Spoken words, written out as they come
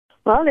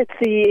Well, it's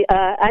the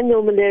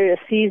annual malaria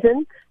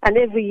season, and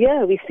every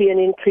year we see an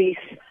increase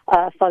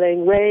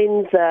following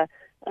rains,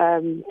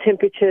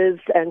 temperatures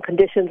and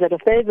conditions that are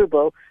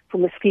favorable for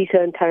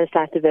mosquito and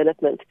parasite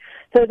development.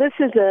 So this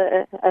is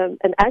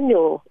an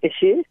annual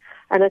issue,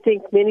 and I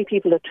think many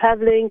people are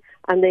traveling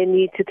and they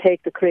need to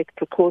take the correct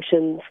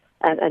precautions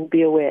and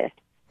be aware.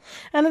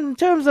 And in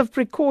terms of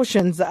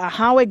precautions,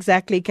 how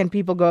exactly can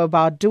people go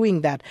about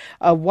doing that?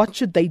 What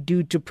should they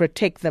do to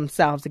protect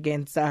themselves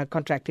against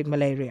contracting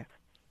malaria?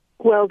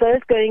 Well, those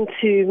going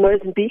to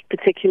Mozambique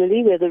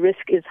particularly, where the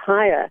risk is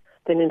higher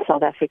than in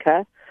South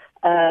Africa,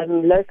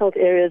 low salt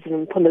areas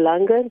in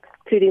Mpumalanga,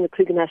 including the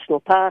Kruger National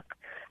Park,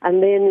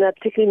 and then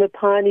particularly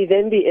Mopani,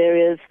 Vembe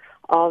areas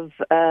of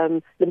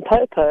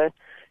Limpopo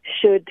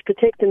should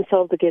protect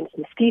themselves against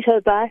mosquito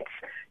bites.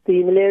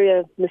 The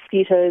malaria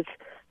mosquitoes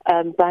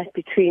bite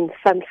between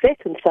sunset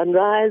and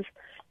sunrise.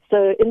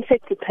 So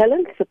insect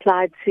repellents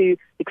applied to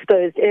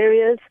exposed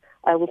areas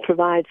will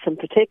provide some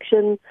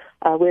protection,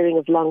 wearing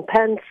of long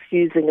pants,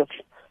 using of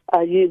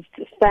used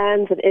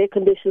fans and air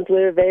conditioners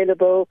where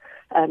available,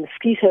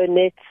 mosquito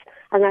nets,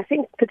 and I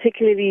think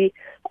particularly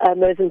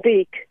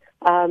Mozambique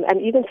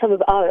and even some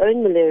of our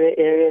own malaria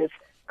areas,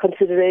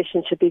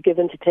 consideration should be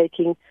given to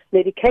taking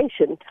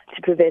medication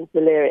to prevent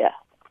malaria.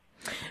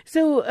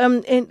 So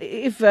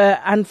if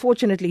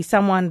unfortunately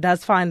someone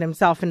does find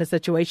themselves in a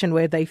situation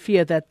where they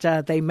fear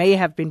that they may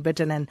have been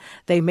bitten and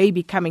they may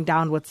be coming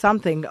down with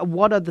something,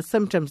 what are the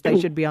symptoms they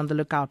should be on the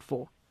lookout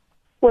for?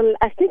 Well,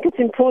 I think it's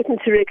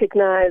important to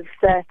recognize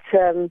that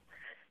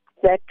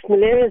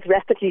malaria is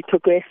rapidly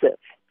progressive.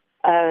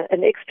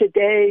 An extra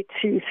day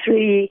to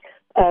 3,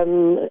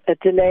 a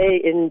delay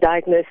in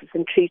diagnosis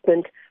and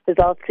treatment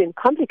results in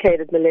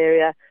complicated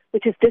malaria,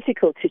 which is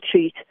difficult to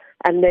treat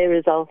and may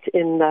result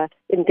in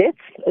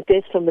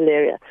deaths from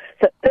malaria.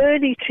 So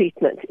early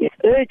treatment is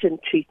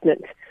urgent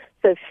treatment.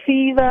 So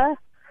fever,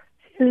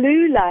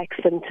 flu-like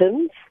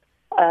symptoms,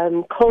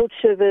 cold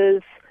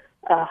shivers,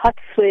 hot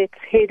sweats,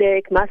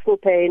 headache, muscle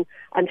pain,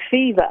 and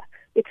fever.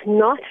 It's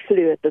not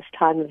flu at this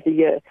time of the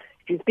year.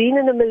 If you've been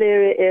in a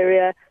malaria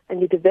area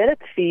and you develop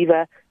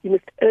fever, you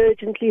must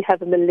urgently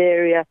have a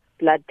malaria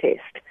blood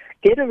test,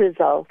 get a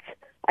result,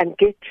 and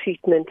get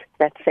treatment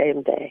that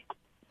same day.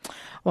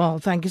 Well,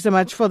 thank you so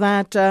much for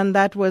that. And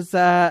that was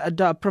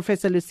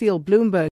Professor Lucille Bloomberg.